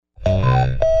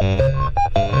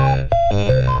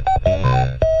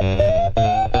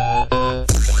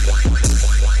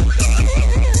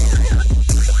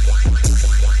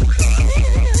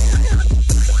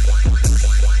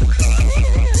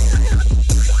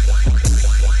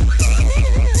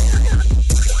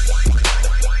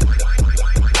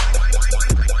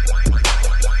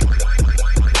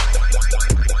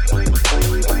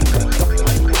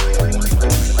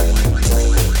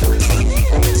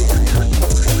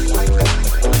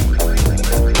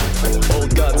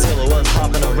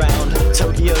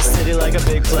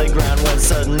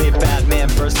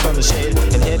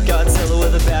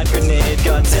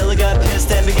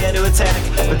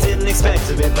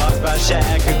a big box by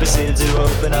Shaq, who proceeded to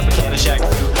open up a can of Shaq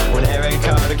Fu. When Aaron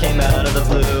Carter came out of the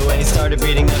blue and he started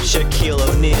beating up Shaquille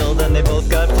O'Neal, then they both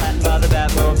got flattened by the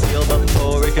Batmobile. But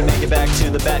before he could make it back to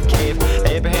the Batcave,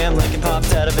 Abraham Lincoln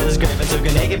popped out of his grave and took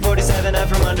an AK-47 out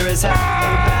from under his hat.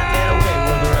 And Batman away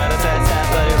with a rat-a-tat-tat,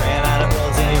 but he ran out of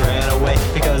bullets and he ran away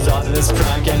because Optimus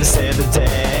Prime came to save the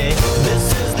day.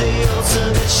 This is the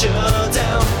ultimate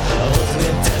showdown,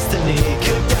 ultimate destiny,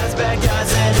 good guys, bad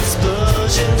guys, and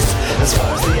explosions. As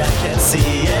far as the eye can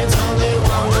see, and only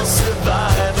one will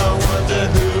survive. I wonder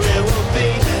who it will be.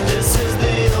 This is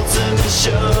the ultimate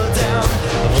showdown,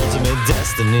 ultimate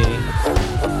destiny.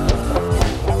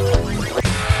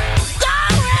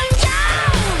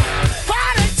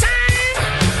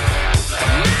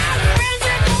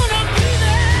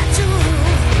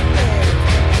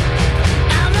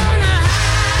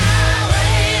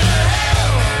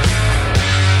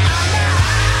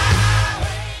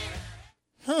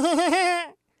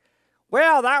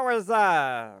 Well, that was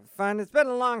fun. It's been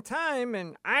a long time,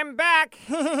 and I'm back.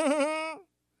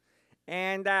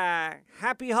 And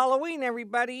happy Halloween,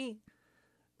 everybody.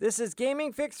 This is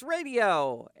Gaming Fixx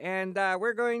Radio, and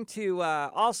we're going to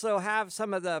also have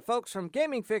some of the folks from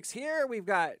Gaming Fixx here. We've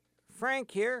got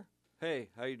Frank here. Hey,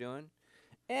 how you doing?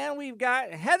 And we've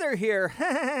got Heather here.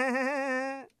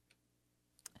 Hey,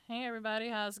 everybody.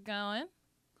 How's it going?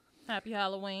 Happy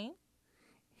Halloween.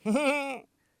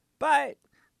 But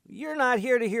you're not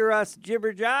here to hear us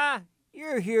jibber-jaw.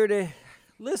 You're here to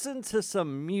listen to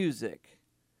some music.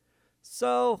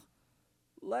 So,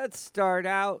 let's start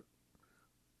out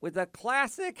with a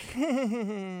classic,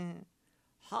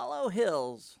 Hollow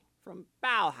Hills from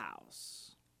Bauhaus.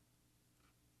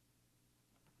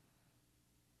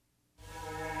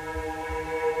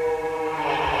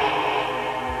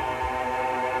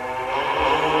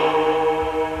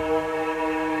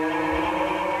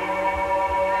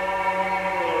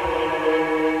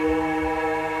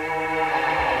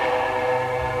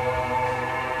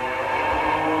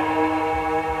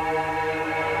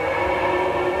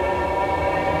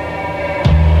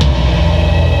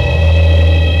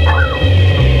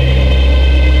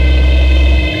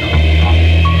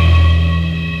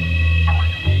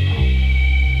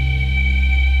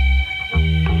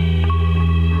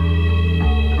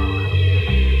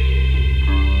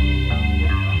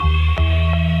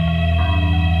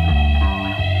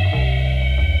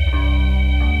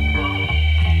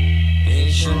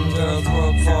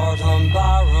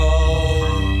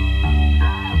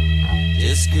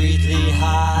 Discreetly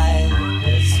hide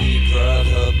the secret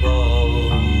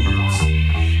abodes.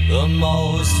 The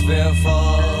most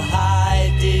fearful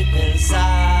hide deep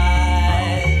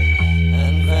inside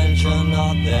and venture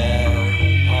not there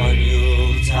on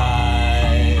Yuletide.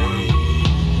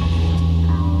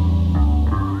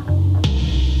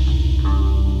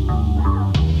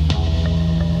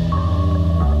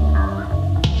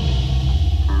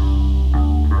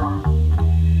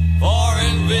 For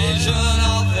in vision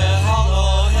of the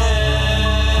hollow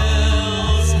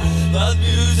hills, that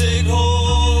music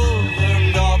hold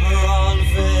and Oberon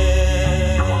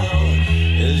fill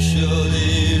is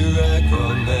surely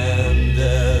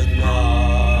recommended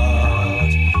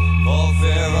not, for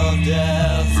fear of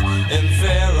death and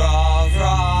fear of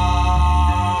rot.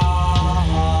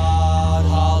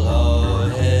 Hollow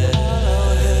hills,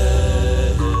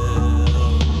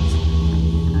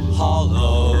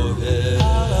 hollow hills.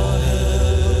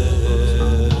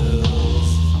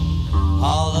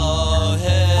 Hollow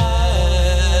hills,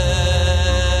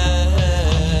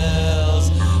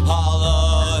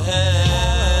 hollow hills.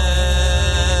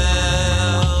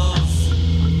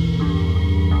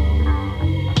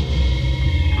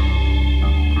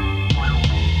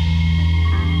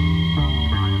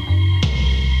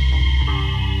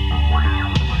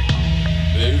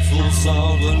 Baleful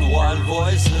sound and wild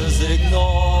voices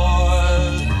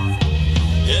ignored.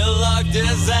 Ill luck,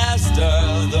 disaster,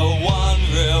 the one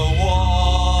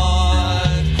reward.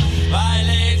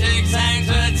 Violating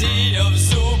sanctity of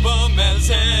Superman's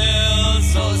hill,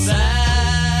 so sad.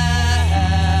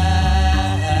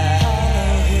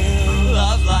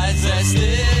 Love lies there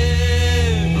still.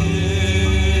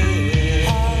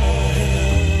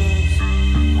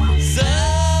 So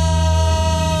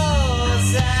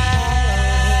sad.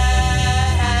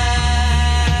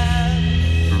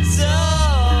 So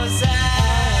sad.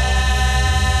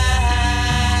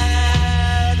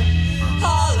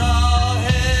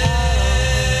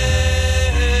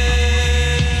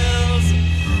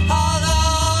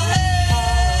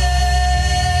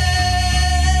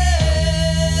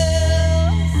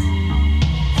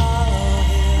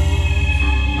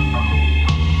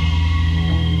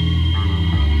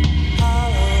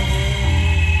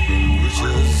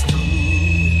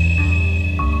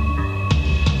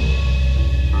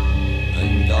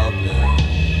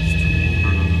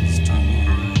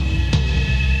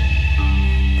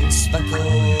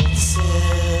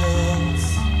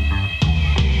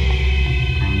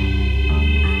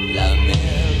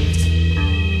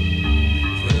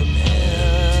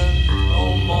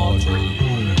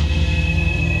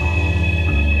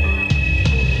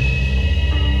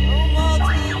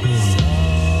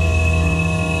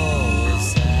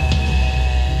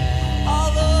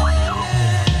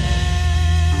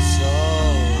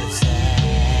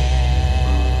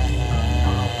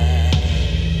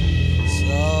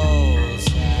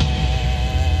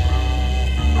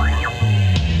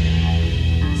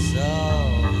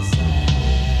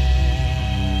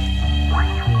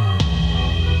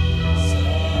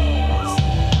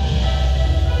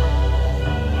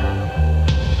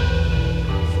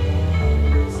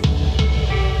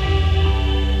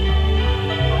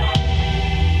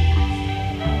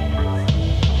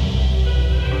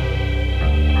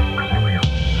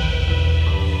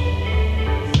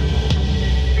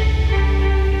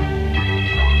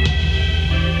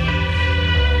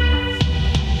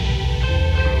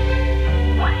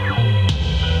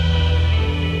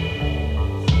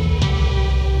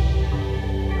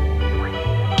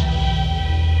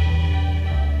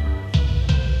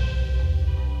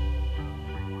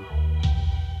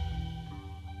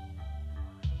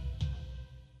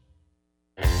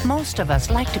 Most of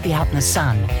us like to be out in the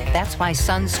sun. That's why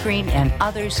sunscreen and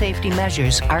other safety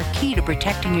measures are key to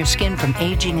protecting your skin from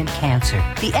aging and cancer.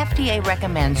 The FDA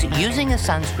recommends using a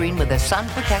sunscreen with a sun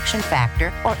protection factor,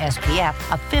 or SPF,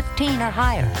 of 15 or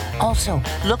higher. Also,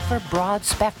 look for broad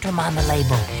spectrum on the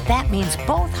label. That means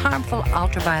both harmful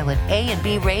ultraviolet A and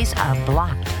B rays are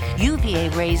blocked. UVA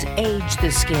rays age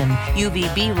the skin,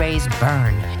 UVB rays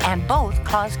burn, and both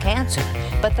cause cancer.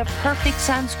 But the perfect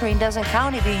sunscreen doesn't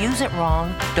count if you use it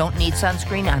wrong. Don't need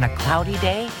sunscreen on a cloudy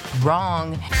day?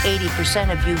 Wrong.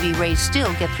 80% of UV rays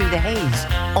still get through the haze.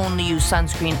 Only use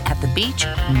sunscreen at the beach?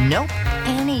 Nope.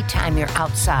 Anytime you're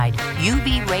outside,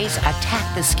 UV rays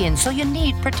attack the skin, so you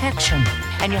need protection.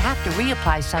 And you have to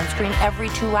reapply sunscreen every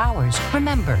 2 hours.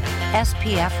 Remember,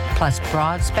 SPF plus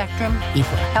broad spectrum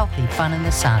equal healthy fun in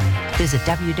the sun. Visit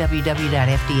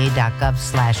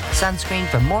www.fda.gov/sunscreen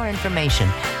for more information.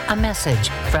 A message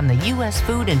from the U.S.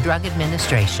 Food and Drug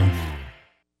Administration.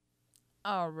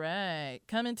 All right.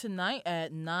 Coming tonight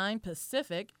at 9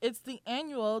 Pacific, it's the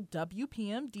annual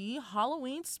WPMD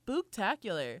Halloween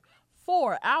Spooktacular.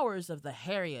 4 hours of the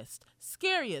hairiest,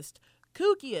 scariest,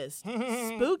 kookiest,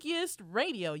 spookiest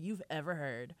radio you've ever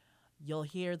heard. You'll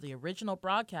hear the original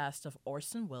broadcast of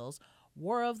Orson Welles'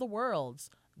 War of the Worlds,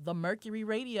 the Mercury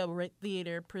Radio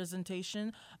Theater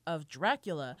presentation of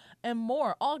Dracula, and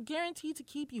more, all guaranteed to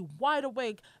keep you wide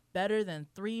awake better than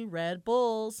 3 Red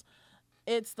Bulls.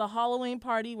 It's the Halloween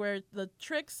party where the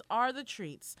tricks are the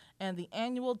treats, and the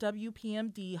annual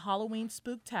WPMD Halloween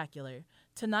Spooktacular,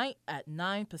 tonight at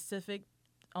 9 Pacific,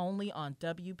 only on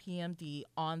WPMD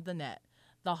on the net.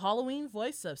 The Halloween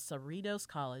voice of Cerritos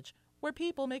College, where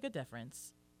people make a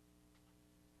difference.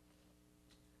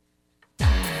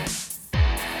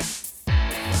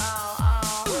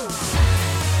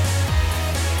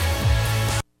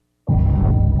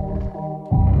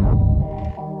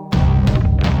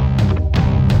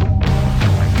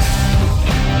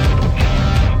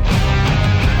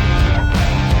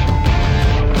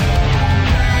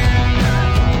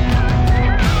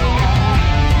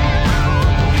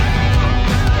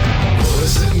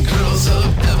 Boys and girls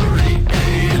of every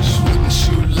age wouldn't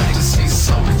shoot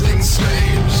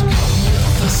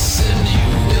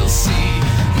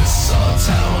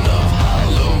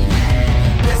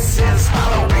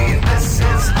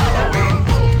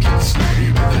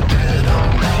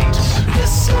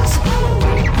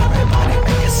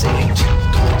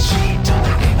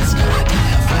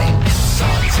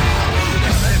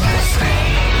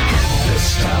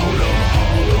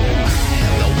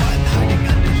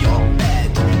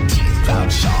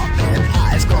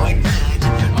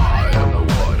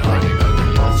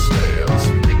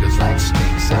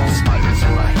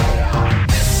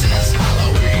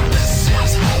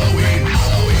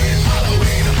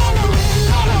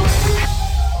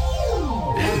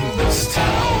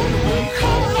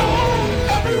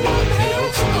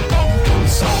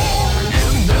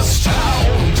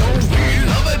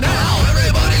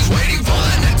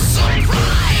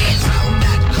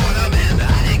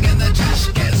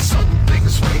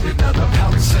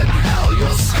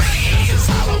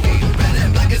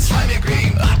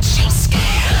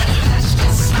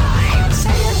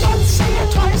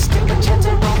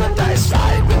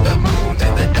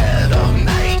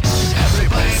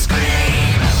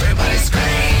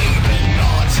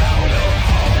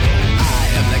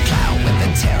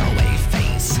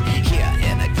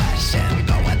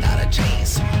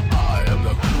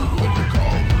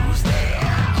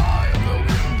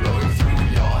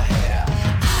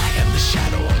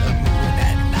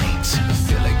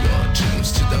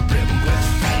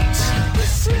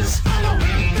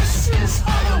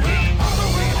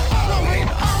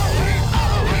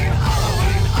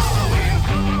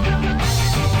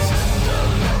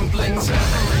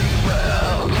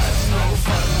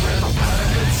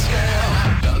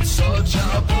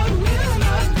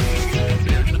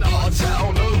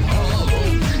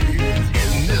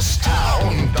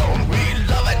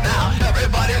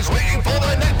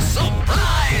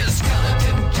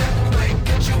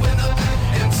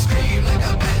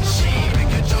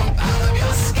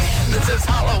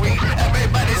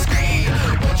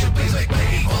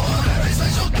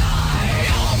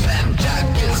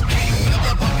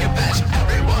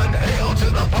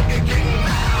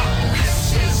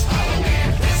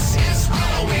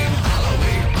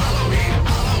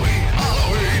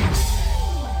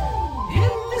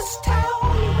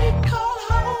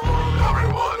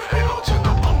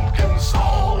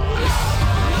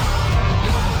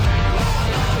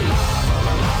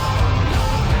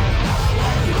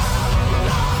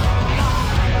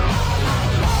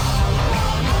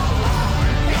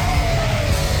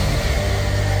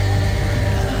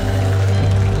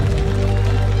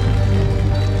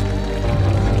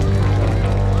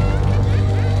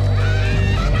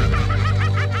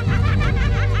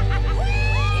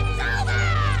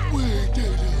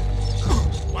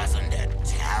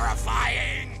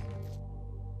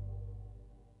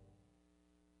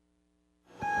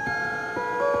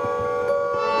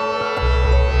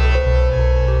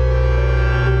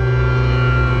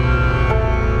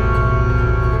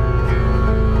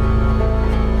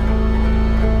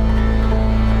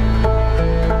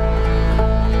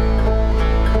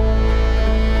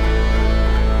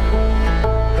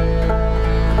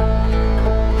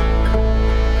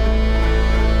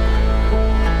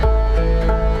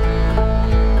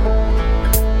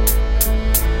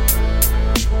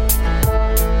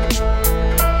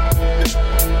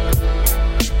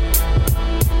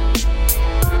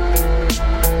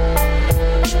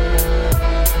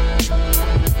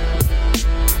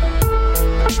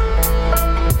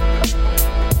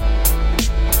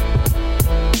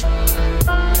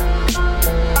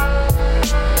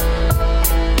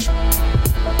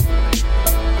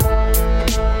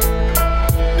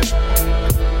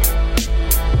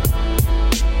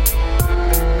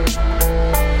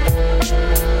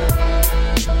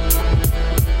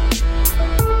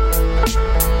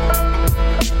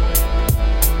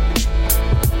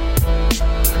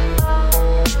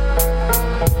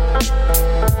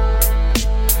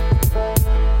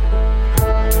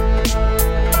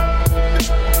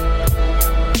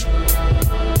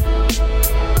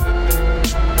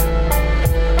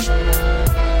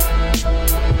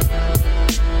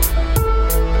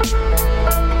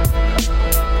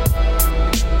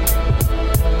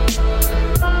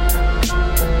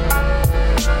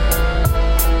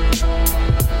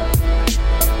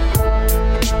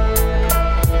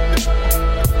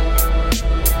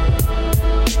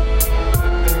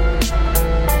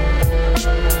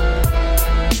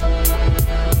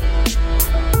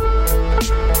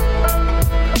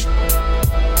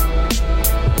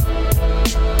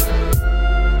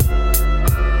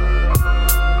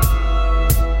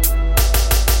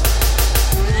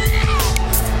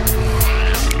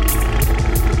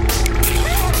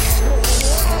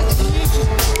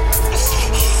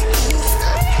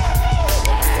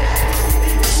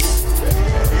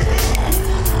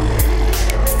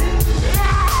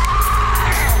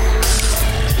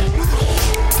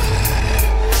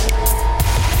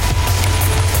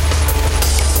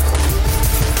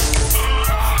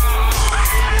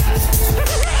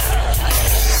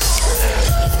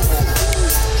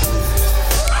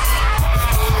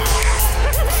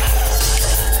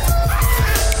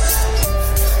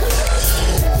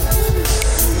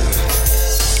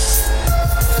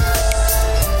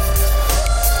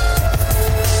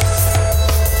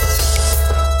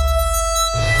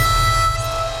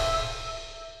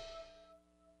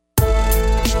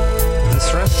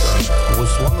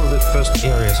first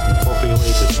areas were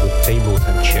populated with tables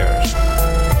and chairs.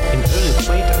 In early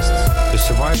playtests, the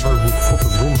survivor would pop a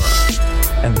boomerang,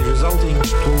 and the resulting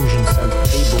explosion sent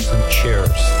tables and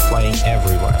chairs flying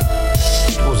everywhere.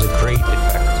 It was a great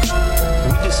effect.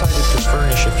 We decided to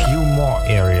furnish a few more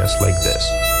areas like this.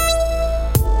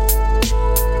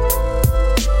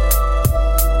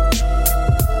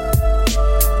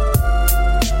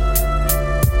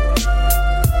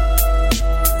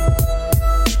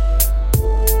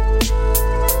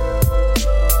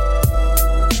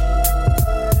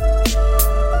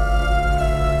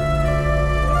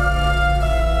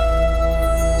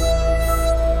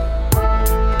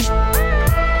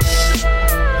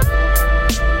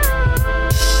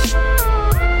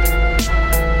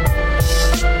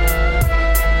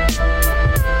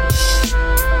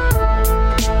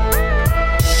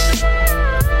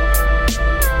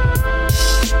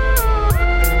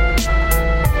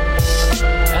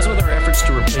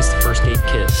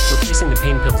 Replacing the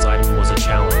pain pills item was a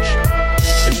challenge.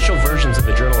 Initial versions of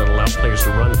Adrenaline allowed players to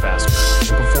run faster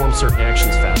and perform certain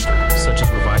actions faster, such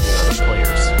as reviving other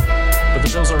players. But the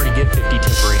pills already give 50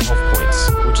 temporary health points,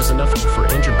 which is enough for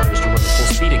injured players to run at full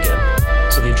speed again,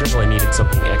 so the Adrenaline needed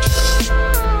something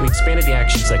extra. We expanded the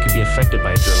actions that could be affected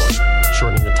by Adrenaline,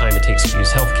 shortening the time it takes to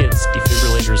use health kits,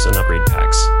 defibrillators, and upgrade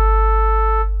packs.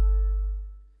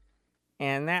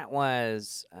 And that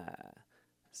was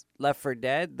Left 4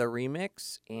 Dead, the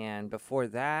remix, and before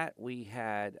that we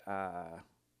had The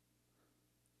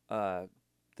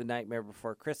Nightmare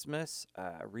Before Christmas,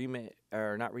 remix,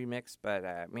 or not remix, but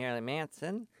Marilyn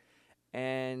Manson.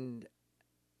 And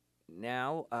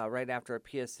now, right after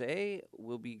a PSA,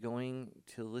 we'll be going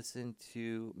to listen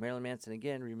to Marilyn Manson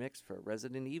again, remix for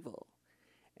Resident Evil.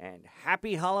 And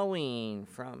Happy Halloween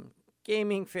from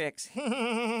Gaming Fixx.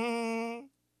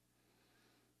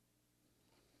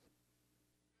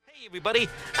 Hey everybody,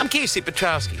 I'm Casey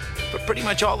Petrowski. For pretty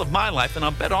much all of my life, and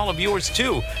I'll bet all of yours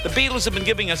too, the Beatles have been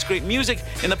giving us great music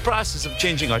in the process of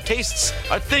changing our tastes,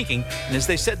 our thinking, and as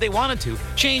they said they wanted to,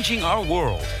 changing our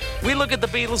world. We look at the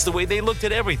Beatles the way they looked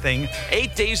at everything,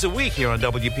 8 days a week here on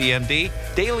WPMD,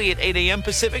 daily at 8 a.m.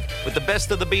 Pacific with the Best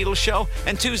of the Beatles show,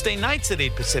 and Tuesday nights at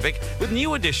 8 Pacific with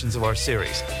new editions of our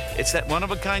series. It's that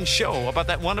one-of-a-kind show about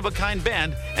that one-of-a-kind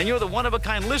band, and you're the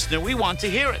one-of-a-kind listener we want to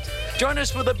hear it. Join us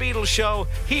for the Beatles show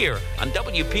here on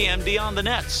WPMD on the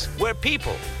Nets, where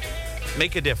people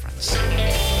make a difference.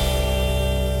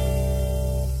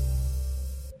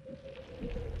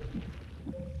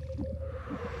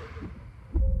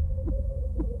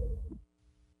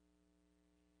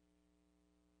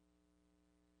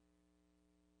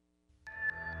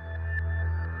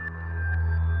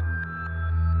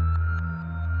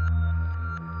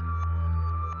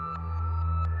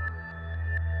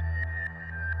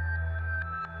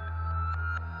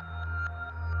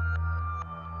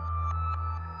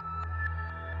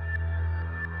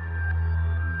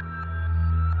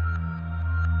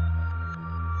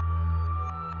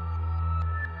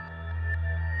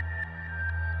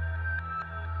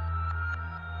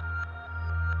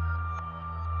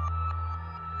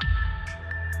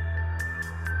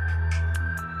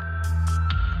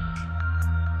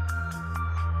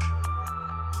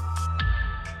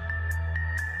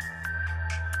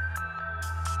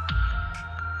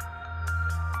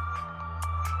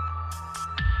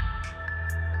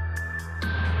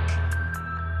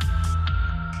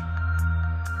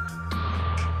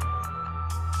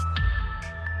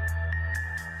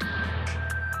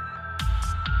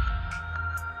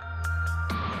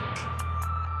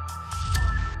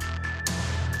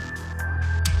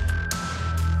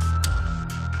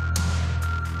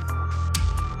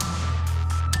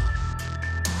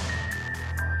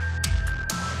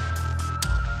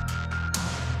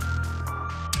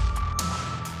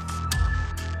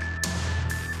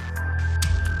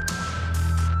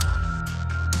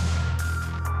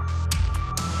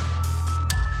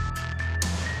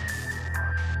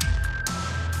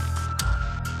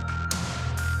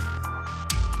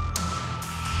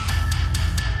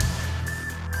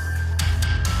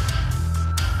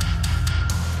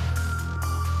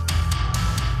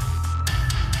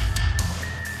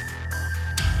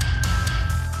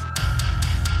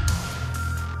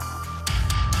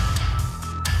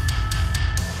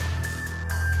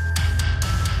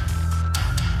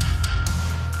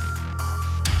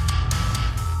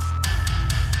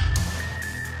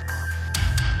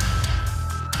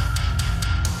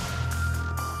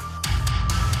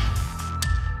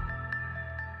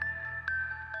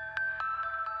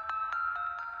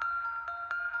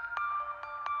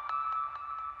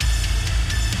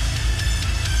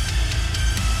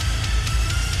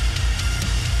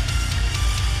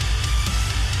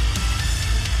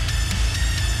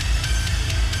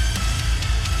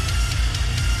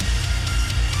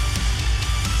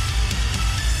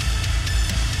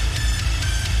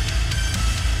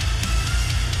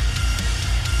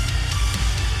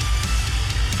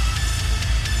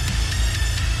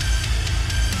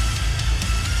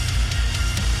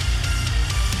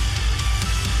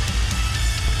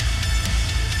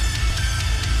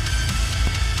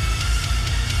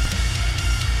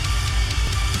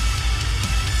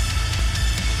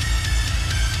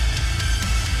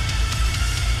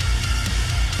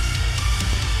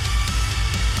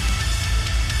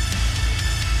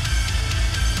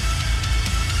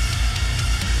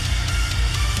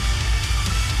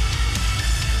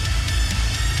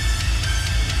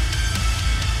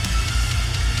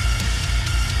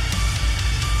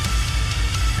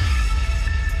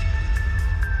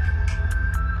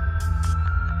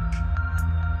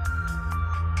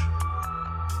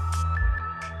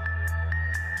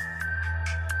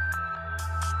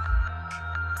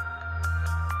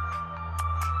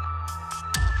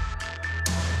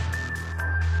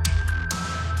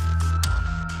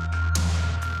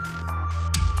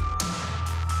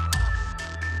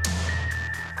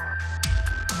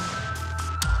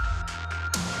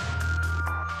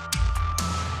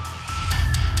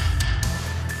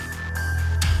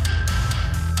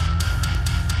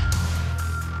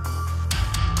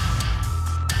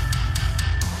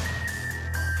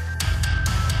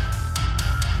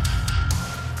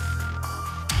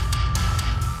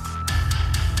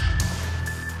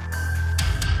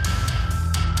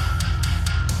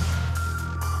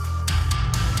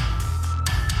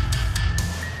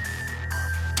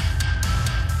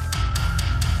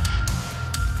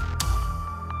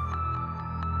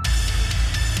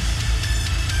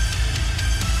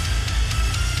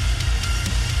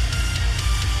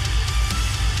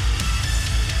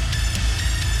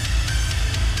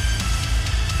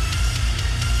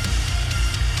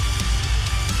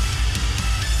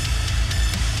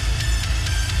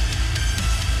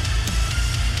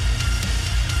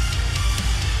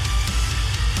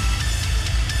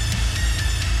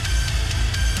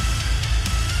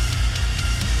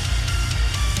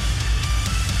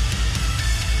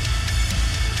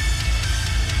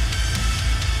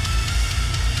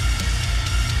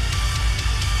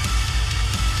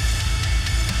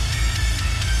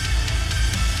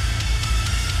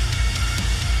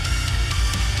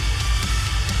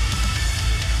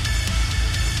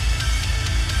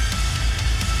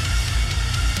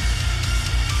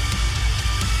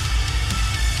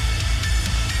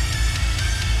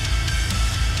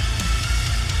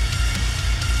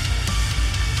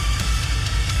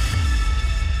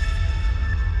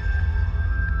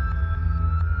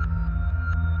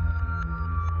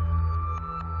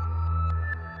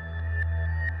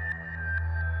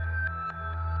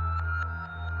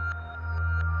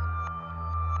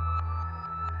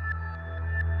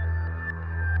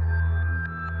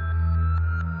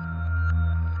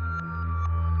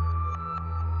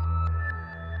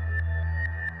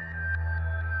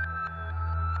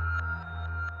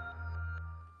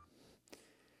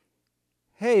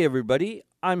 Hey everybody,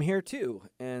 I'm here too,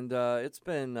 and it's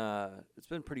been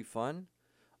pretty fun.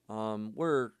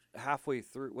 We're halfway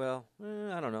through. Well,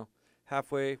 I don't know,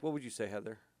 halfway. What would you say,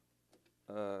 Heather?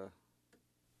 What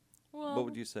Well,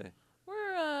 would you say?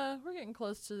 we're getting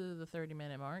close to the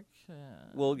 30-minute mark.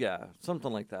 Well, yeah,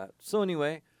 something like that. So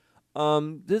anyway,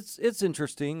 it's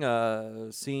interesting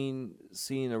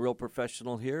seeing a real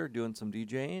professional here doing some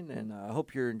DJing, and I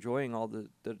hope you're enjoying all the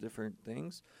different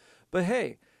things. But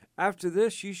hey, after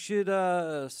this, you should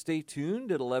stay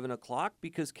tuned at 11 o'clock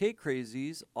because K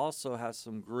Crazies also has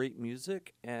some great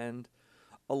music, and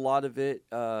a lot of it,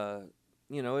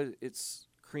 it's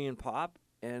Korean pop.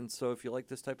 And so if you like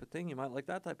this type of thing, you might like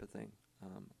that type of thing.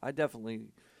 I definitely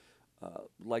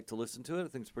like to listen to it. I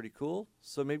think it's pretty cool.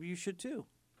 So maybe you should too.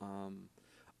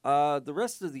 The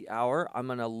rest of the hour, I'm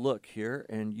going to look here,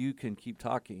 and you can keep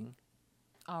talking.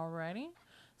 Alrighty.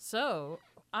 So,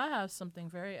 I have something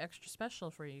very extra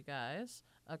special for you guys.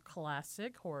 A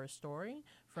classic horror story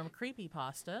from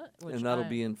Creepypasta. And that'll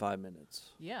be in 5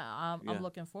 minutes. Yeah, I'm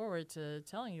looking forward to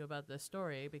telling you about this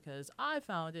story because I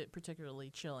found it particularly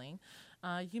chilling.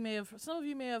 Some of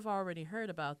you may have already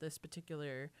heard about this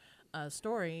particular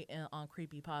story on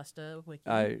Creepypasta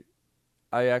Wiki.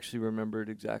 I actually remembered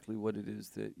exactly what it is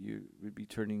that you would be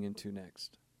turning into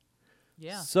next.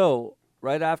 Yeah. So,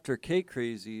 right after K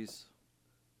Crazies,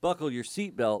 buckle your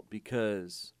seatbelt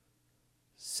because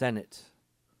Senate.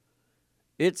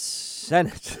 It's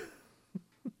Senate.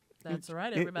 That's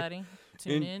right, everybody.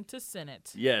 Tune in to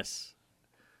Senate. Yes.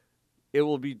 It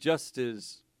will be just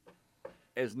as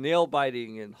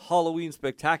nail-biting and Halloween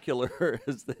spectacular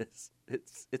as this.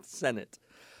 It's Senate.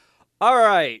 All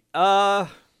right.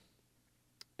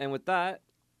 And with that,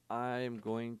 I'm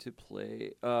going to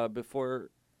play. Before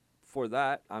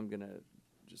that, I'm gonna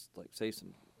just say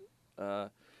some.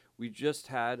 We just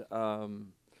had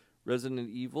Resident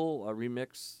Evil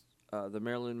remix, the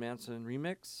Marilyn Manson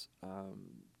remix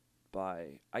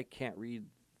by I can't read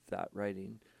that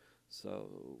writing.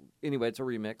 So anyway, it's a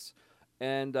remix.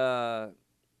 And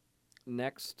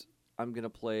next, I'm gonna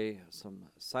play some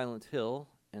Silent Hill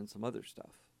and some other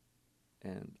stuff,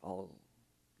 and I'll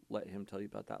let him tell you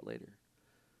about that later.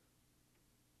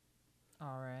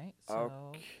 All right. So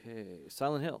Okay,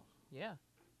 Silent Hill. yeah.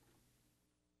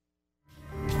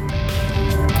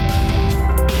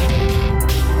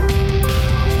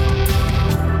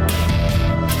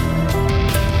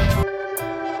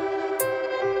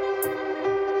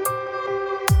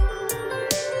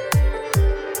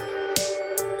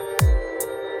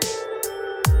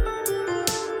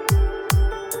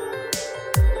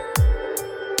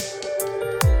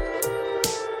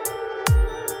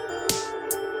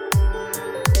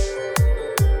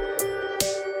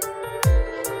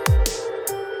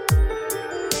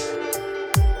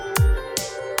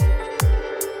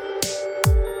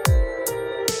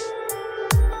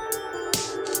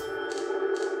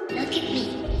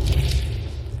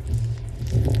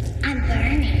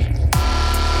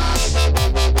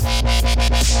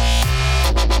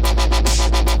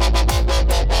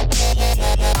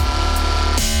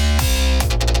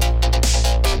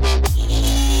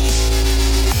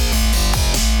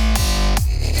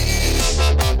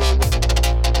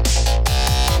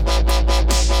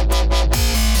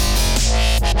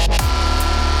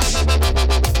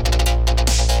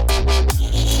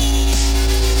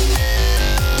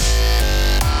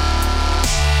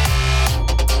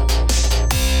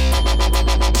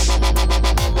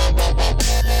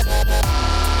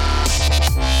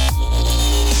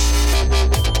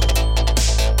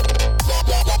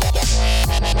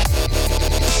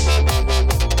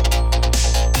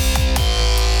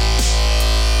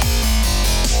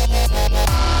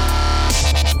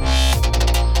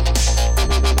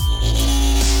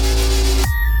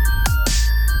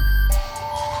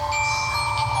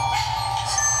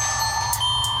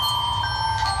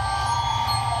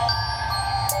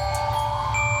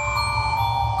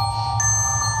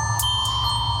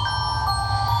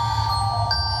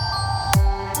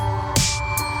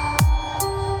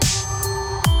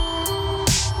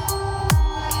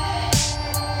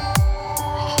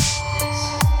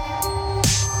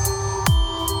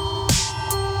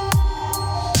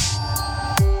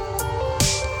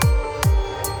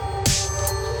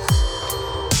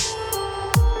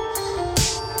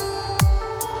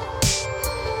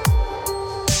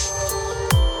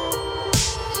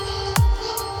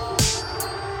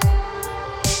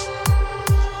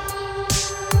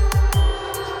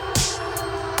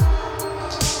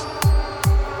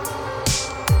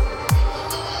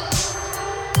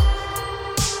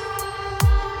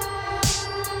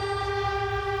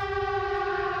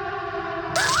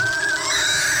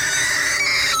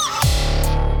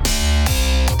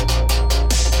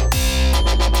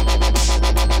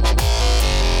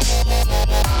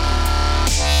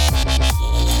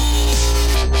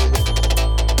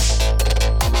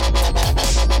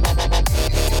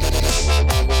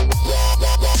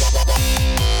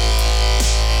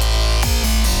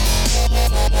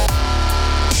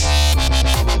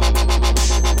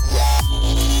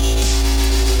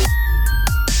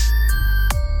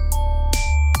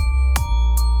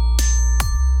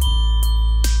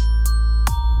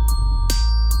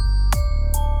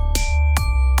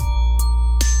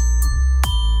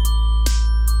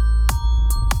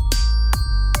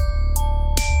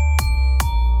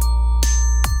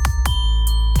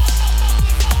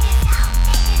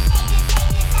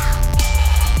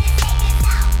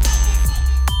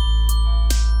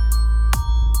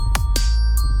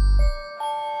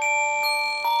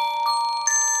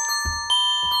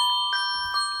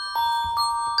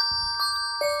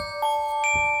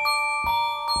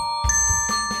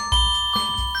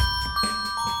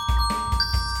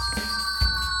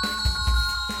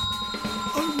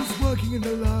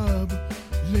 the lab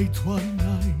late one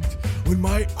night when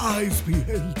my eyes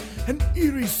beheld an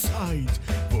eerie sight.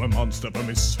 For a monster from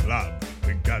his slab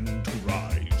began to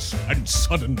rise, and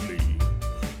suddenly,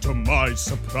 to my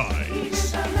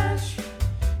surprise,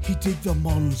 he did the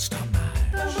monster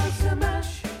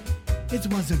mash. It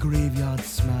was a graveyard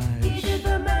smash. He did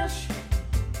the mash.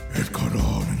 It got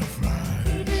on in a flash.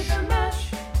 He did the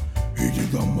mash. He did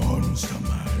the monster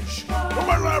mash. From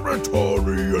my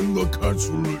laboratory in the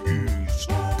castle east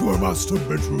to a master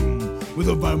bedroom with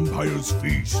a vampire's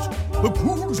feast. The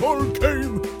crews all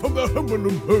came from the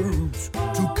Himalayan hills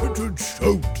to get it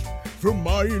soaked from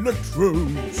my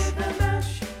electrodes.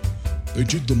 They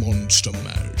did the monster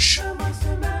mash.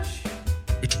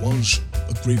 It was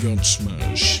a graveyard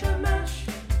smash.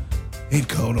 It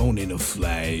caught on in a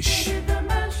flash.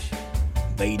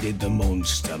 They did the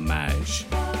monster mash.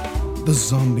 The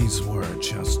zombies were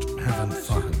just having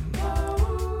fun.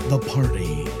 The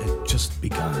party had just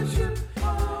begun.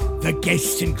 The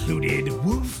guests included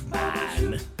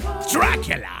Wolfman,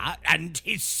 Dracula, and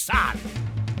his son.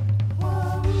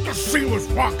 The sea was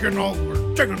walking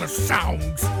over, digging the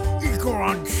sounds. Igor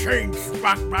on chains,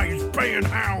 backed by his baying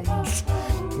hounds.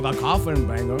 The coffin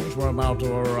bangers were about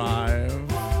to arrive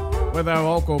with their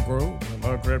vocal group and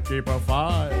the Crypt Keeper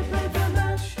 5.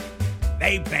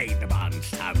 They played the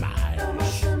monster mash.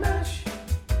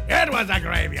 It was a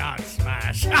graveyard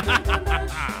smash.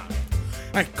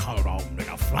 It caught on in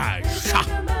a flash.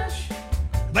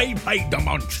 They played the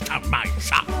monster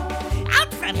mash.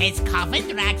 Out from his coffin,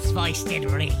 Drac's voice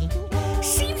did ring.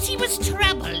 Seems he was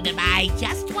troubled by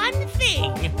just one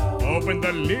thing. Opened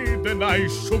the lid and I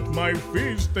shook my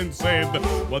fist and said,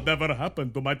 whatever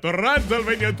happened to my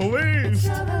Transylvania twist?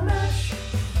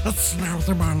 It's now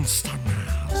the monster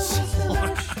mash.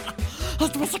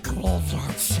 It was a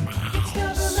graveyard smash.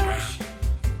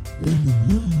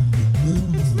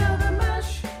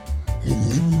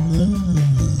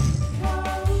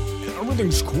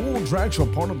 Everything's cool, Drax are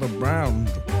part of the band.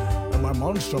 And my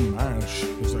monster mash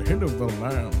is the hit of the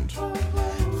land.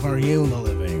 For you, the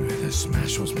living, this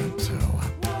smash was meant to.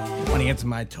 When he hits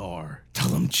my tour, tell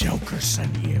him Joker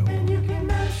sent you.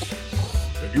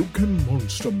 And you can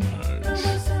monster mash.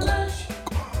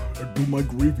 And do my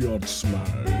graveyard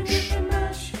smash.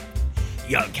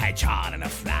 You'll catch on in a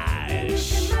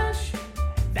flash.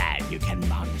 Then you can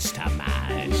monster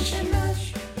mash.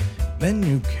 Then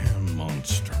you can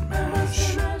monster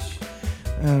mash.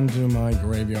 And do my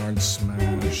graveyard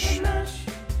smash.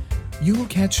 You'll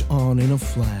catch on in a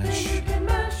flash.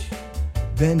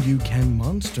 Then you can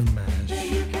monster mash.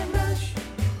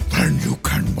 Then you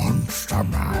can monster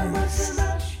mash.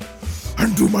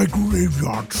 And do my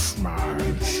graveyard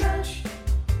smash.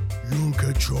 You'll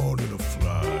catch on in a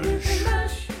flash.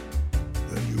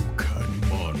 Then you can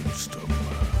monster mash.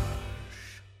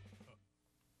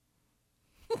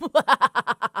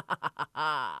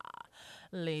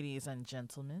 Ladies and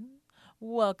gentlemen,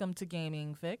 welcome to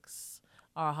Gaming Fixx,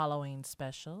 our Halloween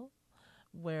special,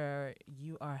 where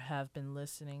you have been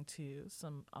listening to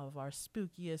some of our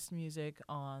spookiest music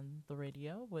on the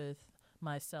radio with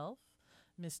myself,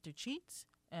 Mr.Cheet,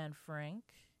 and Frank.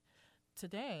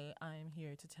 Today, I am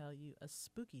here to tell you a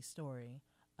spooky story,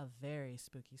 a very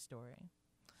spooky story.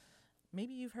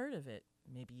 Maybe you've heard of it,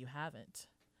 maybe you haven't,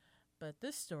 but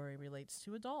this story relates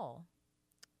to a doll,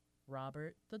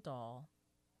 Robert the Doll.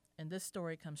 And this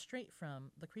story comes straight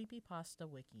from the Creepypasta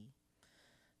Wiki.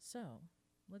 So,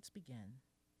 let's begin.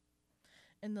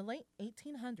 In the late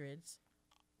 1800s,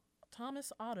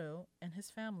 Thomas Otto and his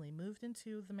family moved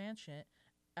into the mansion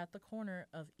at the corner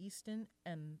of Easton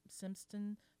and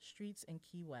Simpson Streets in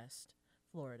Key West,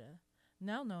 Florida,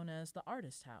 now known as the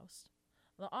Artist House.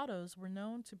 The Ottos were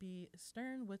known to be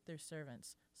stern with their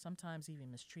servants, sometimes even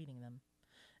mistreating them.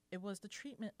 It was the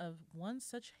treatment of one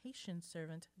such Haitian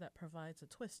servant that provides a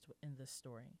twist in this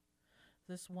story.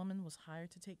 This woman was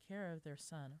hired to take care of their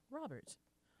son, Robert.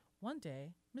 One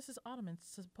day, Mrs. Ottoman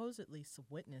supposedly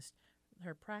witnessed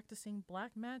her practicing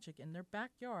black magic in their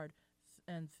backyard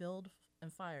and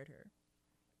fired her.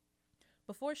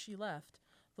 Before she left,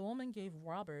 the woman gave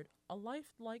Robert a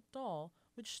lifelike doll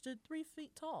which stood 3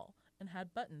 feet tall and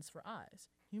had buttons for eyes,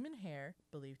 human hair,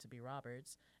 believed to be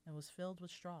Robert's, and was filled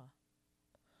with straw.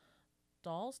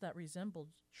 Dolls that resembled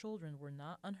children were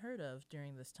not unheard of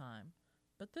during this time,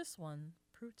 but this one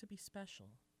proved to be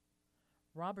special.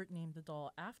 Robert named the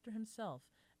doll after himself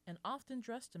and often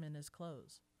dressed him in his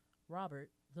clothes. Robert,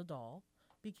 the doll,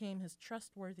 became his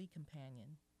trustworthy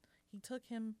companion. He took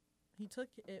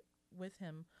it with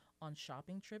him on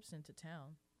shopping trips into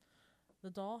town.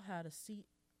 The doll had a seat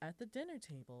at the dinner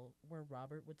table where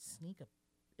Robert would sneak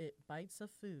it bites of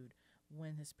food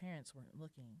when his parents weren't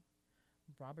looking.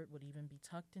 Robert would even be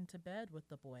tucked into bed with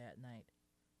the boy at night.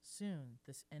 Soon,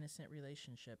 this innocent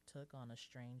relationship took on a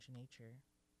strange nature.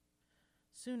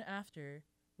 Soon after,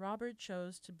 Robert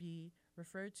chose to be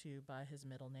referred to by his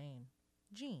middle name,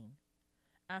 Jean,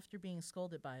 after being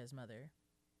scolded by his mother.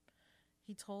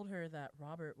 He told her that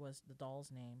Robert was the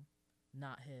doll's name,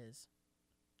 not his.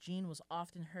 Jean was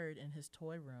often heard in his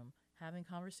toy room having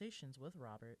conversations with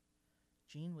Robert.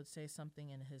 Jean would say something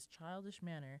in his childish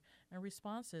manner, and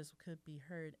responses could be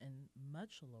heard in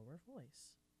much lower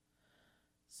voice.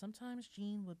 Sometimes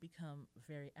Jean would become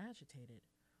very agitated,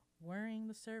 worrying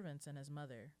the servants and his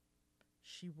mother.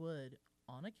 She would,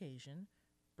 on occasion,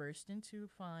 burst in to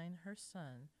find her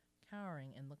son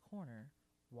cowering in the corner,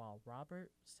 while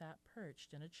Robert sat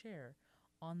perched in a chair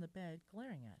on the bed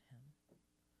glaring at him.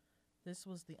 This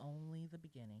was only the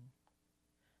beginning.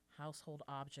 Household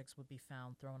objects would be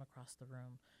found thrown across the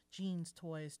room, Jean's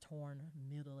toys torn,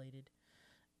 mutilated,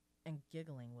 and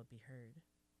giggling would be heard.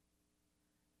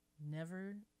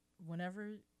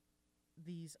 Whenever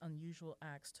these unusual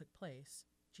acts took place,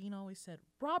 Jean always said,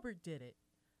 "Robert did it."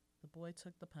 The boy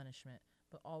took the punishment,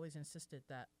 but always insisted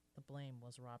that the blame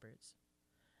was Robert's.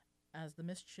 As the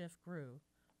mischief grew,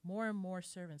 more and more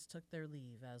servants took their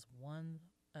leave as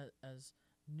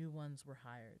new ones were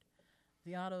hired.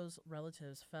 The Otto's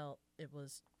relatives felt it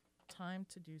was time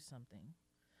to do something.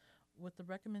 With the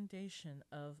recommendation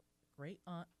of Great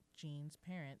Aunt Jean's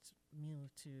parents,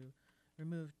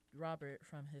 removed Robert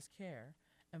from his care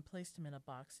and placed him in a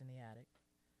box in the attic.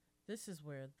 This is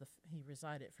where he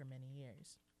resided for many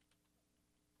years.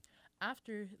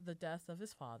 After the death of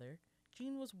his father,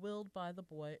 Jean was willed by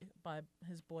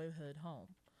his boyhood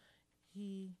home.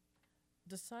 He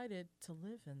decided to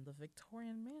live in the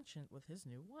Victorian mansion with his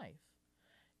new wife.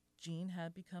 Jean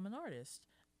had become an artist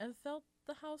and felt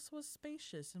the house was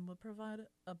spacious and would provide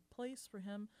a place for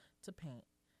him to paint.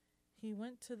 He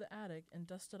went to the attic and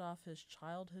dusted off his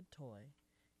childhood toy.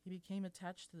 He became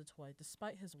attached to the toy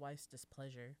despite his wife's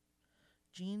displeasure.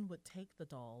 Jean would take the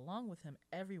doll along with him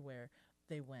everywhere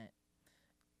they went.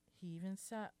 He even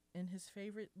sat in his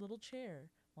favorite little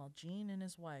chair while Jean and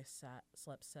his wife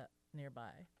slept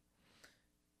nearby.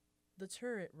 The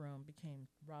turret room became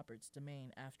Robert's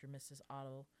domain after Mrs.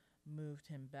 Otto moved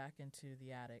him back into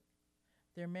the attic.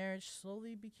 Their marriage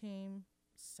slowly became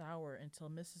sour until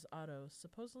Mrs. Otto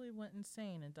supposedly went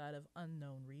insane and died of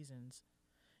unknown reasons.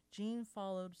 Jean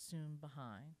followed soon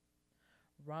behind.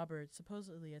 Robert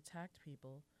supposedly attacked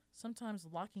people, sometimes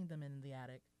locking them in the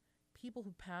attic. People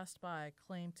who passed by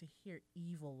claimed to hear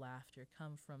evil laughter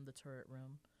come from the turret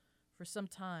room. For some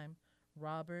time,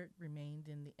 Robert remained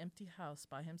in the empty house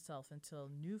by himself until a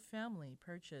new family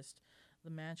purchased the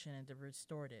mansion and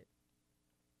restored it.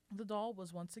 The doll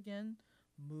was once again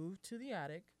moved to the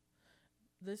attic.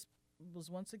 This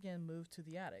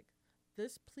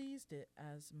pleased it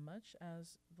as much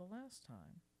as the last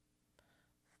time.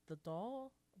 The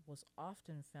doll was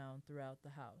often found throughout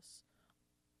the house.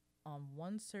 On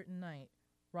one certain night,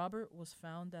 Robert was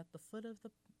found at the foot of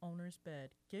the owner's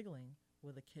bed, giggling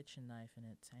with a kitchen knife in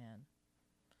its hand.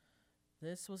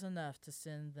 This was enough to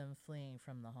send them fleeing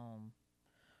from the home.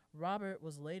 Robert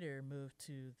was later moved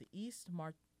to the East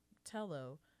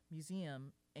Martello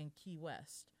Museum in Key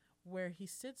West, where he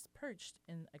sits perched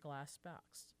in a glass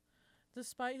box.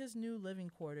 Despite his new living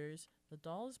quarters, the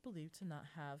doll is believed to not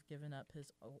have given up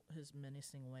his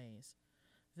menacing ways.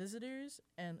 Visitors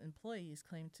and employees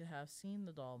claim to have seen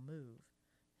the doll move.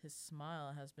 His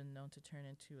smile has been known to turn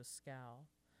into a scowl.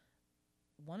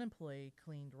 One employee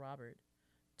cleaned Robert,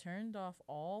 turned off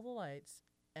all the lights,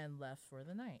 and left for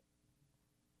the night.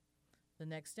 The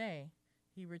next day,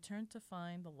 he returned to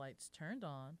find the lights turned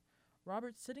on,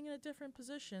 Robert sitting in a different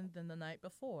position than the night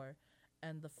before,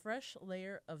 and the fresh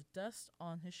layer of dust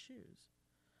on his shoes.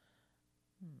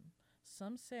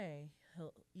 Some say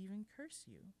he'll even curse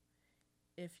you.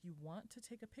 If you want to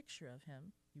take a picture of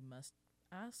him, you must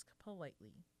ask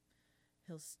politely.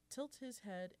 He'll tilt his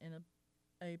head in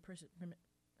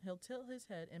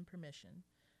permission.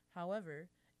 However,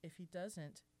 if he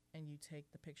doesn't and you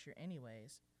take the picture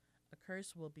anyways, a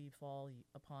curse will befall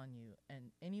upon you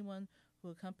and anyone who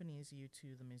accompanies you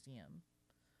to the museum.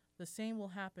 The same will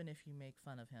happen if you make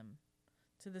fun of him.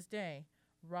 To this day,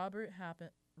 Robert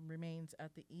remains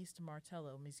at the East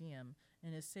Martello Museum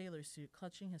in his sailor suit,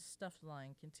 clutching his stuffed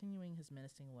lion, continuing his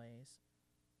menacing ways.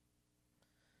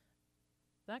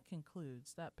 That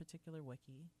concludes that particular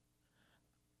wiki.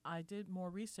 I did more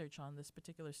research on this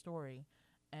particular story,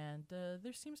 and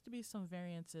there seems to be some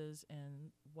variances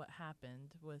in what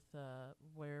happened with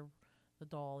where the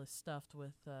doll is stuffed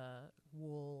with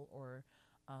wool or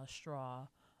straw.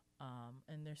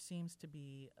 And there seems to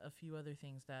be a few other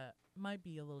things that might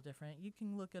be a little different. You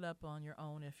can look it up on your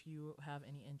own if you have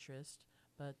any interest,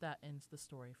 but that ends the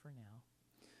story for now.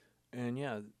 And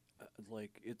yeah,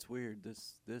 like, it's weird.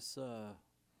 This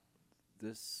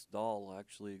doll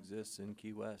actually exists in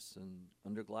Key West and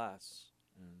under glass,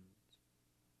 and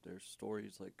there's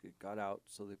stories like it got out,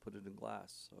 so they put it in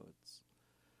glass. So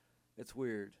it's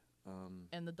weird.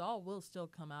 And the doll will still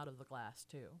come out of the glass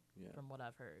too, from what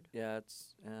I've heard. Yeah,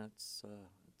 it's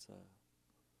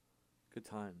good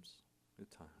times. Good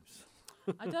times.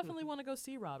 I definitely want to go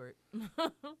see Robert.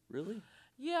 Really?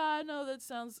 Yeah, I know that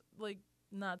sounds like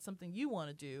not something you want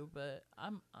to do, but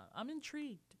I'm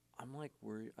intrigued. I'm like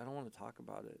worried. I don't want to talk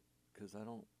about it because I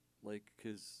don't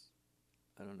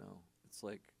know. It's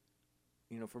like,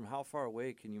 from how far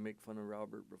away can you make fun of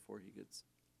Robert before he gets?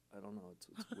 I don't know. It's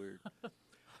weird.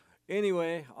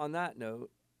 Anyway, on that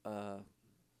note,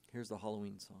 here's the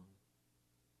Halloween song.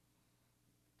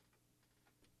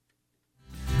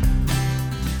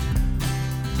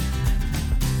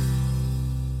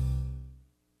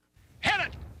 Hit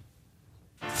it!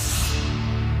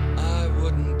 I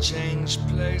wouldn't change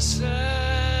places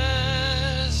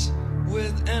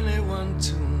with anyone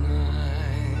tonight.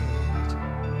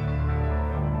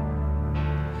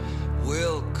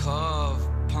 We'll carve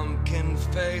pumpkin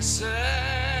faces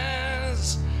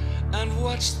and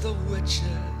watch the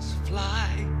witches'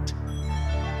 flight.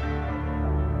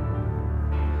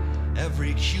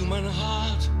 Every human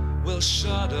heart will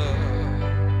shudder.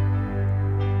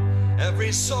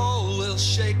 Every soul will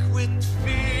shake with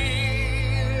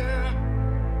fear.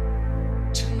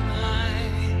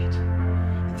 Tonight,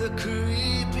 the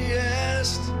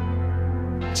creepiest.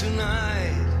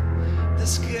 Tonight, the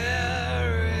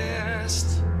scariest.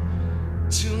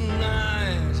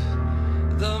 Tonight,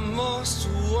 the most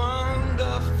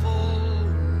wonderful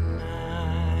night.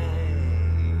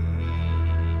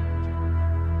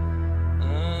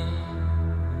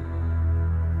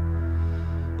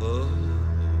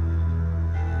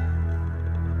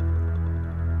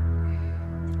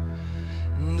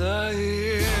 The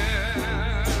year.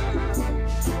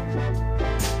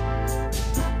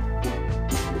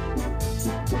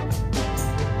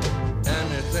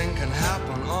 Anything can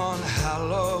happen on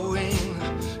Halloween.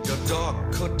 Your dog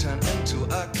could turn into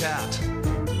a cat.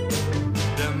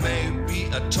 There may be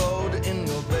a toad in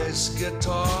your bass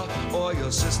guitar, or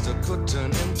your sister could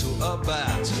turn into a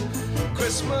bat.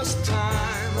 Christmas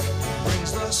time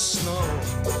brings the snow.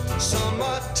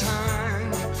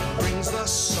 Summertime brings the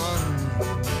sun.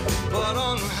 But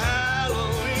on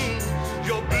Halloween,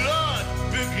 your blood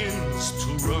begins to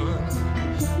run.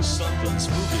 Something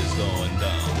spooky's going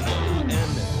down.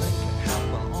 Anything can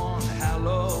happen on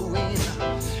Halloween.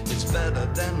 It's better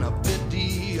than a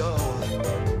video.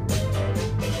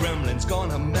 Gremlin's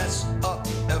gonna mess up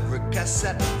every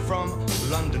cassette from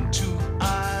London to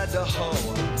Idaho.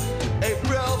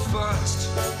 April 1st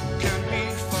can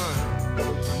be fun.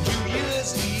 New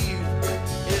Year's Eve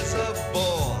is a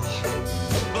bore.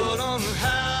 But on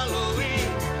Halloween,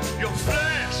 your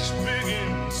flesh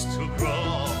begins to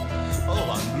crawl. Oh,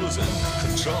 I'm losing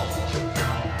control.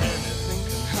 Anything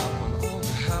can happen on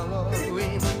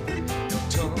Halloween. Your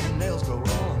toenails go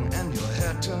wrong and your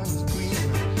hair turns green.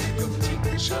 Your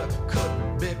teacher could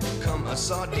become a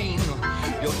sardine.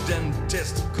 Your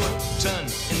dentist could turn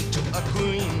into a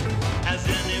queen. Has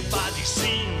anybody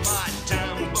seen my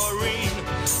tambourine?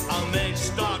 I may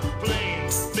start playing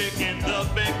big in the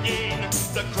beginning.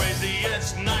 The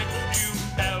craziest night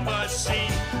you've ever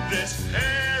seen. This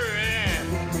hairy,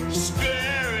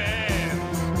 scary,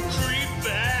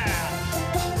 creepy,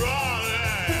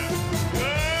 crawling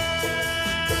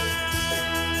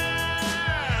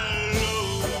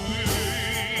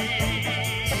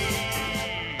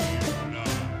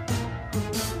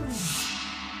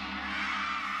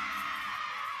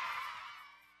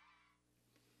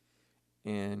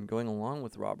And going along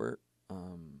with Robert,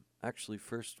 actually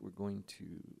first we're going to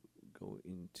go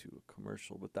into a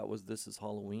commercial, but This Is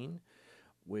Halloween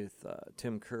with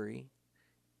Tim Curry.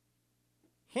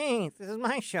 Hey, this is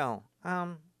my show.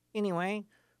 Anyway,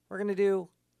 we're going to do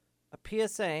a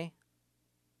PSA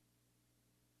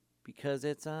because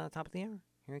it's top of the hour.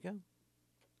 Here we go.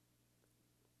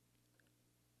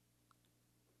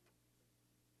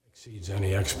 Exceeds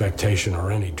any expectation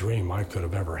or any dream I could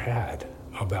have ever had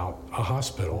about a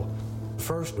hospital.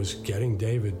 First was getting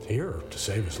David here to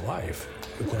save his life.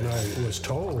 But when I was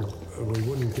told we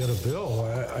wouldn't get a bill,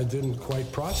 I didn't quite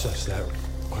process that.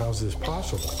 How's this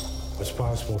possible? It's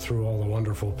possible through all the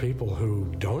wonderful people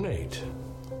who donate.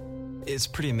 It's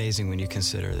pretty amazing when you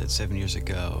consider that 7 years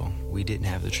ago, we didn't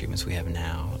have the treatments we have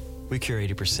now. We cure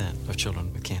 80% of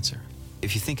children with cancer.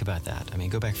 If you think about that, I mean,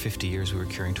 go back 50 years, we were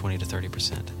curing 20 to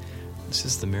 30%. This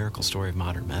is the miracle story of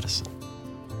modern medicine.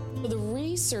 The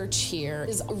research here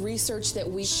is research that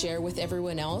we share with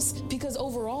everyone else because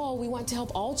overall we want to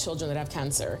help all children that have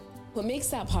cancer. What makes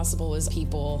that possible is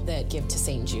people that give to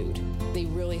St. Jude. They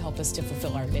really help us to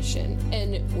fulfill our mission,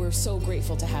 and we're so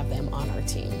grateful to have them on our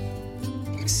team.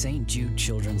 St. Jude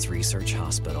Children's Research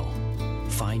Hospital.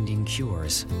 Finding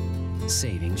cures,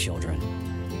 saving children.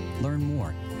 Learn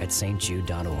more at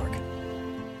stjude.org.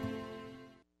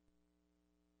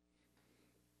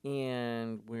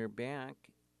 And we're back.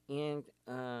 And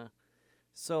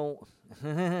so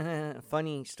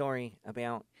funny story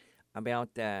about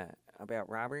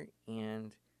Robert.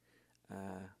 And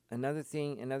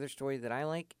another story that I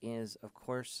like is, of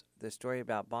course, the story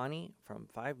about Bonnie from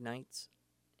Five Nights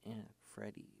at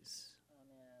Freddy's. Oh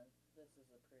man, this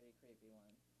is a pretty creepy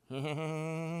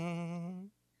one.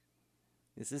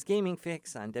 This is Gaming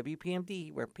Fix on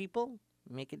WPMD, where people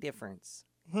make a difference.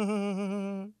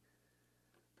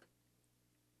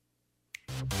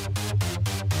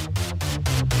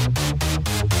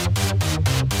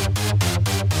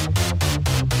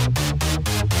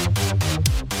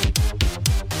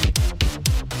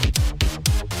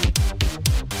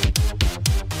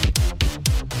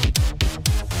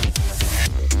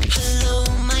 Hello,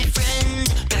 my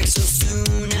friend, back so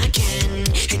soon again.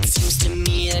 It seems to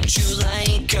me that you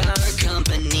like our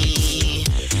company.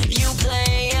 You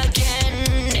play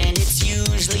again, and it's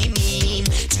usually mean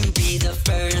to be the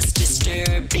first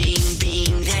disturbing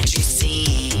being that you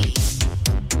see.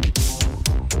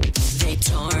 They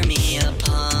tore me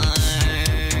apart.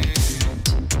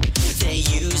 They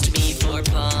used me for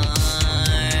parts.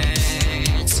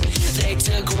 They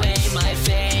took away my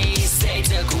face. They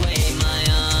took away my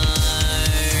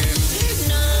arm.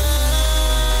 No,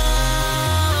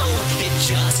 it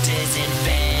just isn't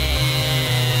fair.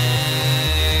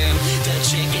 The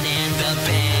chicken and the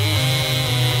bear.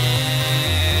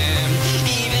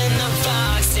 Even the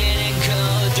fox didn't go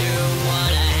through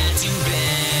what I had to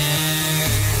bear.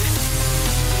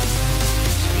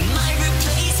 My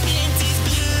replacement is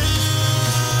blue.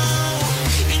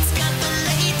 It's got the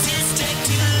latest tech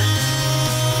too.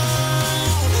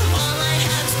 All I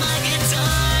have's my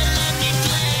guitar. Let me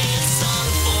play a song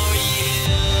for you.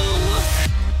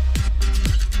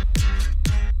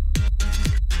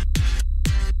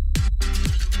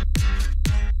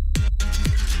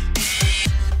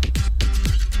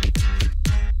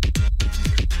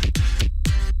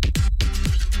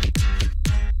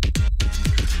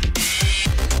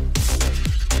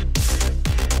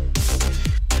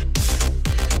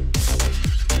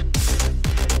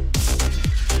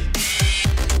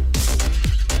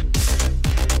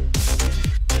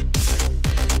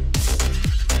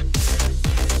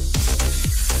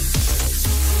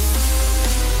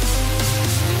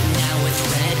 Now with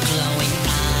red glowing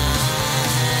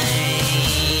eyes,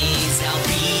 I'll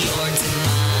be your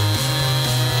demise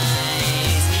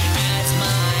as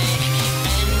my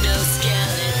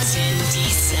endoskeleton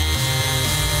decides.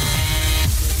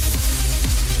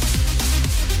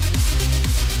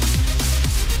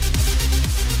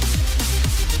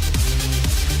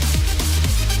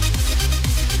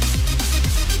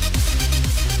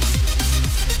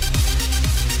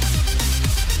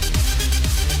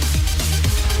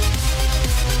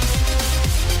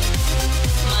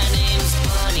 My name's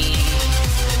Bonnie.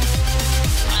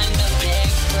 I'm the big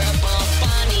purple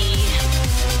bunny.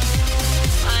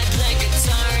 I play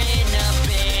guitar in a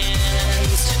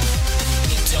band.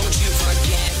 Don't you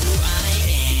forget who I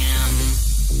am.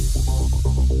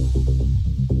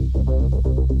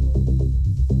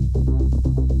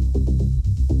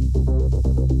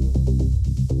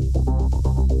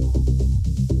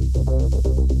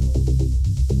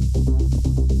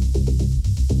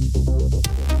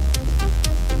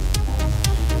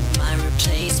 My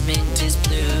replacement is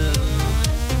blue.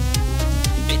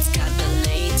 It's got the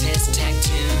latest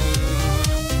tattoo.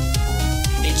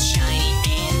 It's shiny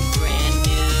and brand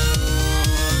new.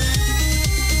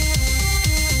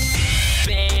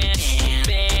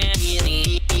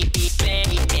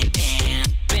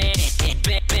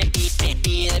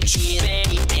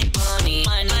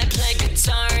 I play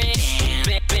guitar in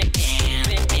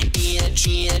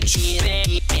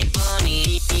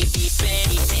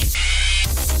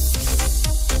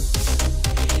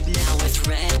now with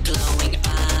red glowing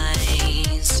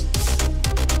eyes,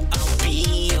 I'll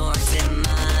be your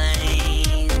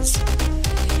demise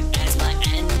as my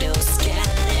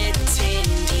endoskeleton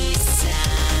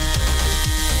decides.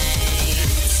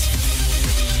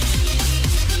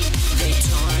 They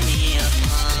tore me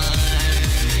apart.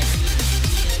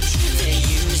 They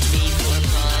used me for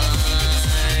parts.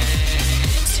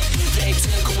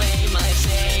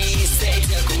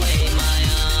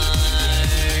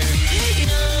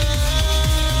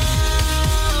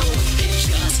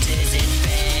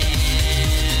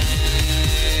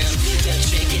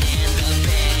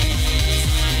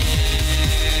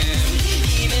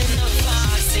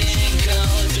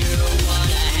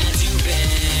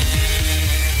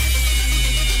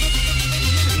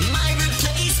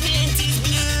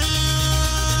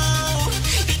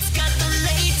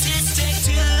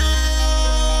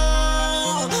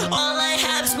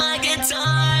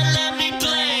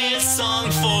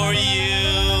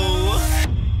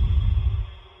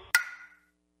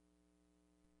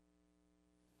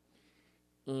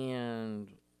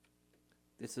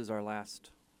 this is our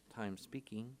last time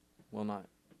speaking. Well,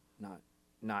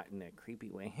 not in a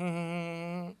creepy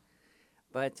way.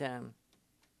 But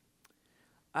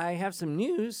I have some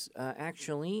news,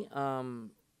 actually.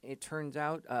 It turns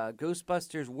out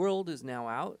Ghostbusters World is now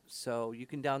out, so you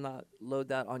can download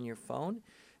that on your phone.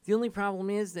 The only problem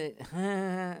is that,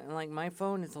 like my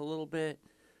phone, it's a little bit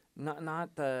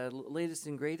not the latest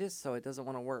and greatest, so it doesn't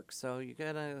want to work. So you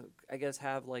gotta, I guess,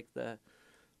 have like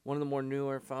one of the more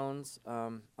newer phones.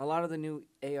 A lot of the new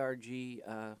ARG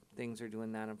things are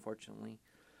doing that, unfortunately.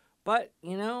 But,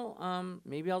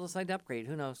 maybe I'll decide to upgrade.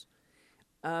 Who knows?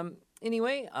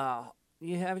 Anyway,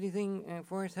 you have anything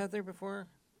for us, Heather, before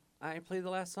I play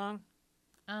the last song?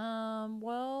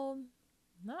 Well,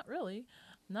 not really.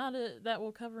 Not that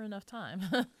will cover enough time.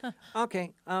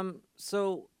 Okay.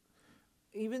 So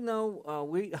even though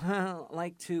we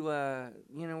like to,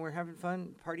 we're having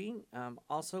fun partying,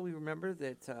 also we remember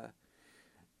that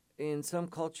in some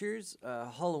cultures,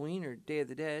 Halloween or Day of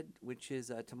the Dead, which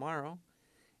is tomorrow,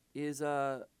 is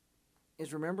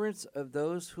remembrance of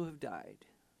those who have died.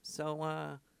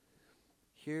 So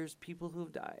here's People Who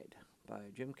Have Died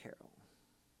by Jim Carroll.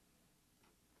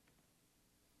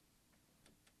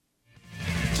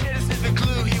 Genesis the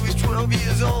clue, he was 12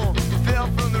 years old. Fell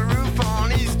from the roof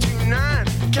on East 29.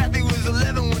 Kathy was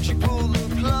 11 when she pulled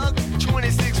the plug.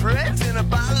 26 reds and a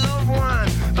bottle of wine.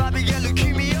 Bobby got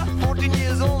leukemia, 14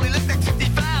 years old. He looked like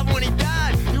 65 when he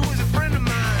died. He was a friend of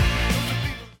mine.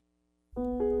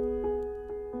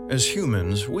 As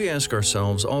humans, we ask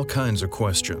ourselves all kinds of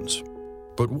questions.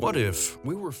 But what if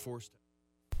we were forced...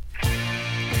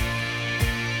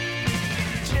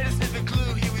 Genesis the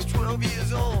clue, he was 12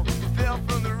 years old. Fell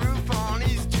from the roof on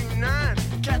East 29.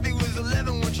 Kathy was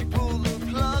 11 when she pulled the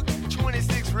plug.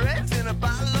 26 reds and a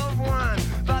bottle of wine.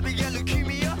 Bobby got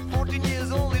leukemia, 14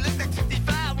 years old. He looked like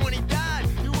 65 when he died.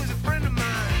 He was a friend of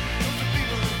mine. Those are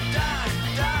people who died.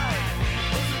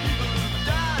 Those are people who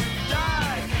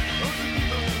died. Those are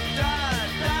people who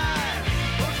died.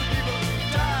 Those are people who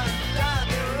died.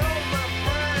 They were all my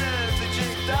friends that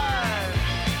just died.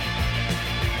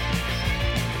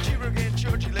 Cheever and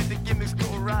Georgie let the gimmicks go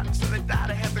rotten, so they died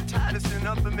of hepatitis in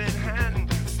Upper Manhattan.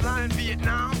 Sly in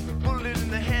Vietnam, bullet in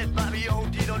the head. Bobby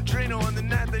OD'd on Drano on the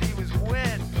night that he was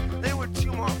wed. They were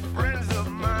two more friends of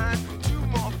mine, two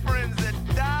more friends that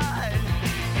died.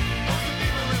 Those are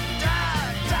people who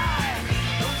died.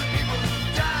 Those are people who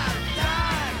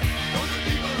died. Those are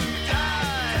people who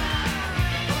died.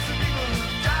 Those are people who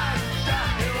died.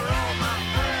 They were all my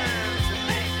friends and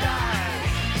they died.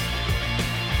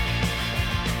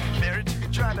 Mary took a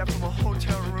drive out from a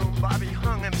hotel room. Bobby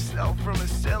hung himself from a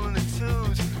cell in the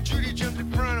Tubes. Judy jumped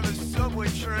in front of a subway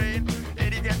train.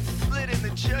 Eddie got slit in the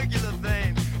jugular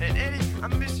vein. And Eddie, I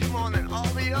miss you more than all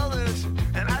the others.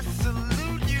 And I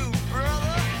salute you,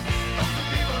 brother. Those are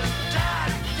people who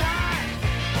died.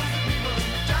 Those are people who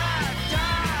died.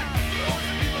 Those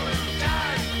are people who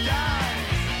died.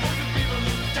 Those are people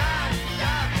who died.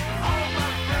 All my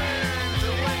friends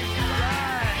are when you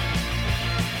died.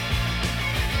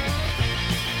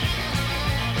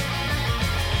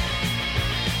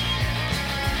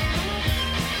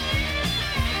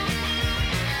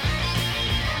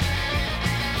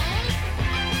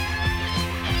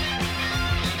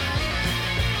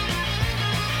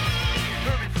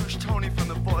 Herbie pushed Tony from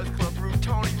the boys club roof.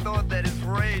 Tony thought that his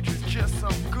rage was just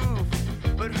some goof,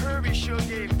 but Herbie sure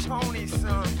gave Tony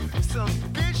some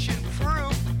bitchin'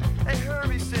 proof. And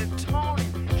Herbie said, Tony,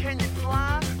 can you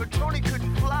fly? But Tony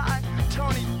couldn't fly.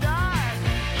 Tony died.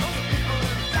 Those are people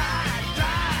who died.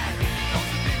 Those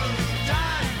are people who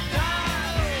died.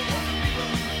 Those are people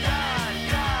who died.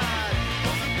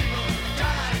 Those are people who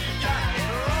died.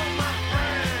 They're all my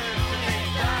friends and they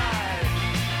died.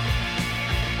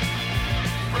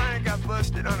 Brian got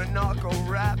busted on a narco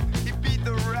rap. He beat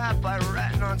the rap by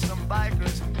ratting on some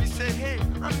bikers. He said, hey,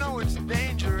 I know it's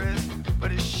dangerous,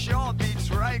 but it sure beats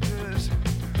Rikers.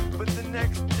 But the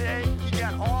next day, he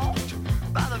got offed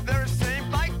by the very same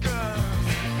bikers.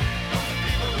 Those are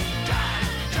people who died.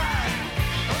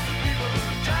 Those are people who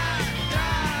died.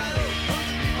 Those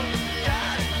are people who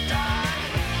died.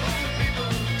 Those are people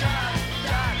who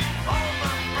died. All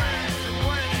my friends and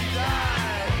when they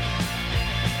died.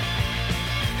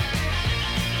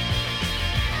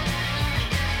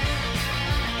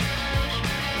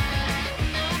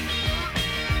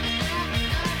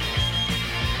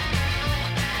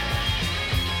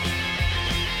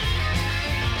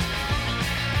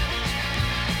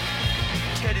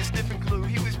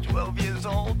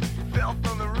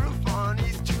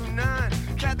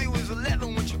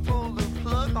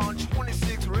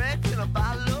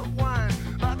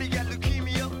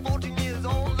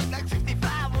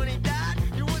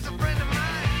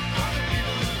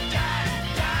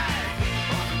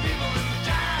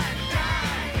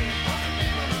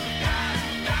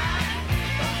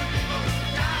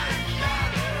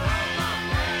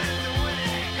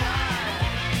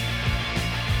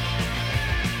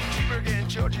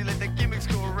 Georgie let the gimmicks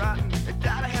go rotten. They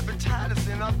died of hepatitis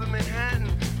in Upper Manhattan.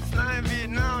 Flying in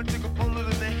Vietnam, took a bullet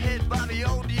in the head. Bobby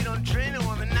OD'd on Drano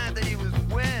on the night that he was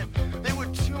wet. They were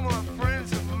two more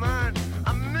friends of mine.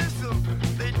 I miss them,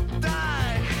 they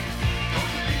died.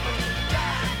 Those are people who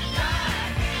died,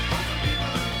 died. Those are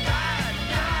people who died,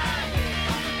 died.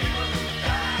 Those are people who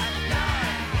died,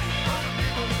 died. Those are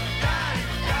people who died,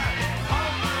 died.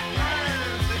 All my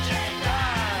friends, they just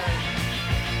died.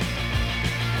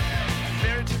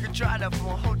 Mary took a drive out from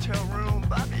a hotel room.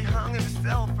 Bobby hung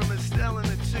himself from his cell in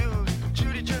the tube.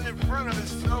 Judy jumped in front of his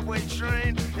subway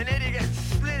train, and Eddie got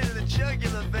slit in the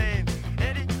jugular vein.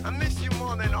 Eddie, I miss you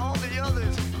more than all the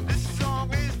others. This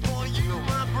song is for you,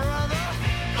 my brother.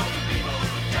 Those are people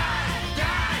who died,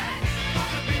 died.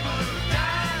 Those are people who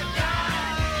died,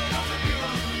 died. Those are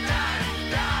people who died,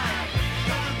 died.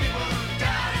 Those are people who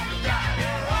died, died.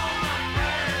 They're all my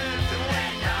friends, and we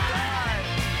died.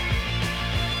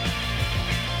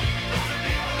 Those are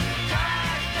people who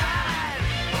died, died.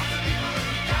 Those are people who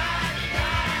died,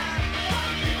 died. Those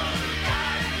are people who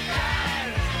died, died.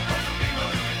 Those are people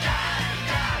who died,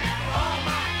 died. All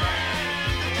my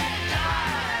friends, and we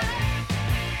died.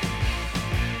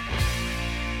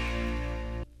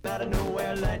 Out of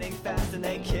nowhere, lightning fast, and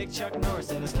they kicked Chuck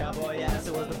Norris in his cowboy ass.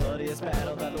 It was the bloodiest battle